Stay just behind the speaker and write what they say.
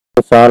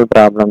Solve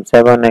problem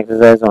 7,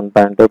 exercise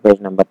 1.2, page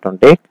number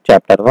 20,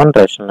 chapter 1,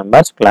 rational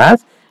numbers,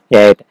 class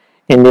 8.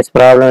 In this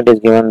problem, it is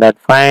given that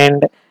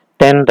find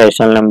 10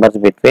 rational numbers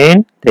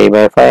between 3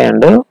 by 5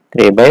 and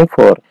 3 by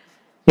 4.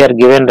 Here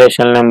given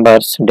rational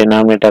numbers,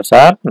 denominators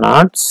are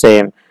not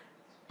same,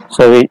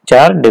 so which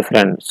are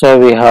different. So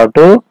we have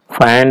to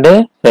find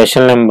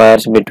rational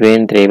numbers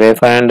between 3 by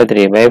 5 and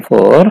 3 by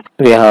 4.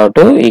 We have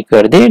to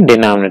equate the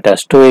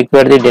denominators. To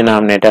equate the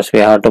denominators, we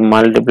have to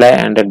multiply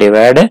and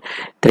divide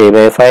 3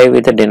 by 5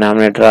 with the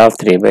denominator of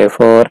 3 by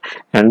 4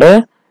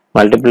 and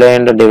multiply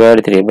and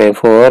divide 3 by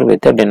 4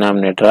 with the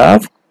denominator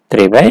of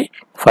 3 by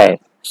 5.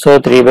 So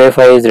 3 by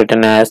 5 is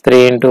written as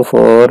 3 into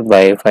 4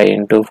 by 5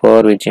 into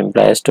 4, which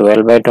implies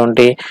 12 by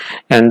 20,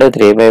 and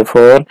 3 by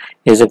 4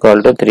 is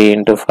equal to 3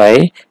 into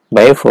 5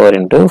 by 4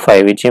 into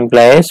 5, which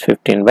implies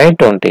 15 by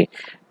 20.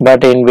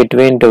 But in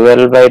between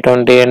 12 by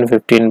 20 and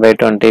 15 by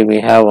 20,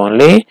 we have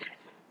only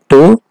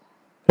two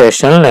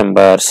rational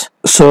numbers.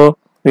 So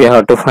we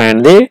have to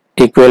find the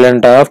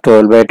equivalent of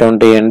 12 by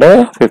 20 and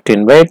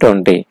 15 by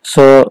 20.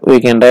 So we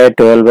can write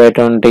 12 by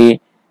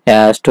 20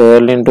 as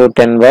 12 into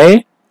 10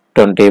 by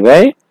 20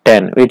 by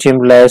 10, which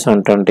implies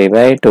 120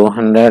 by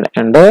 200,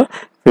 and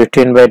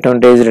 15 by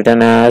 20 is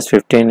written as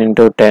 15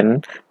 into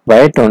 10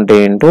 by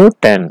 20 into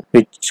 10,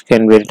 which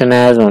can be written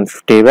as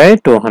 150 by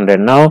 200.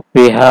 Now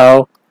we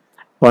have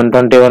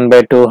 121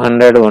 by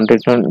 200,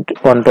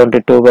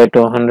 122 by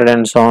 200,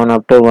 and so on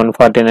up to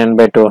 149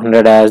 by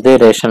 200 as the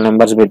rational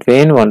numbers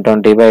between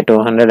 120 by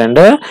 200 and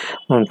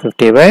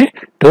 150 by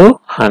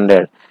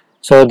 200.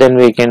 So then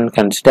we can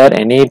consider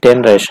any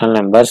 10 rational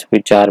numbers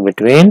which are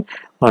between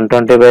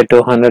 120 by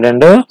 200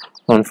 and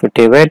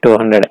 150 by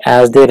 200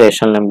 as the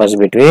rational numbers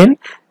between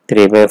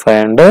 3 by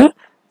 5 and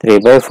 3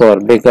 by 4,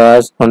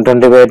 because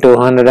 120 by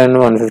 200 and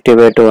 150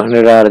 by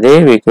 200 are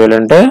the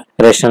equivalent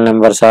rational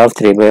numbers of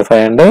 3 by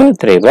 5 and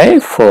 3 by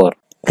 4.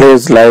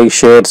 Please like,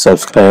 share,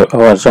 subscribe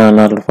our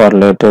channel for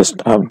latest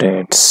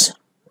updates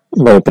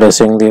by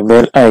pressing the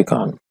bell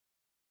icon.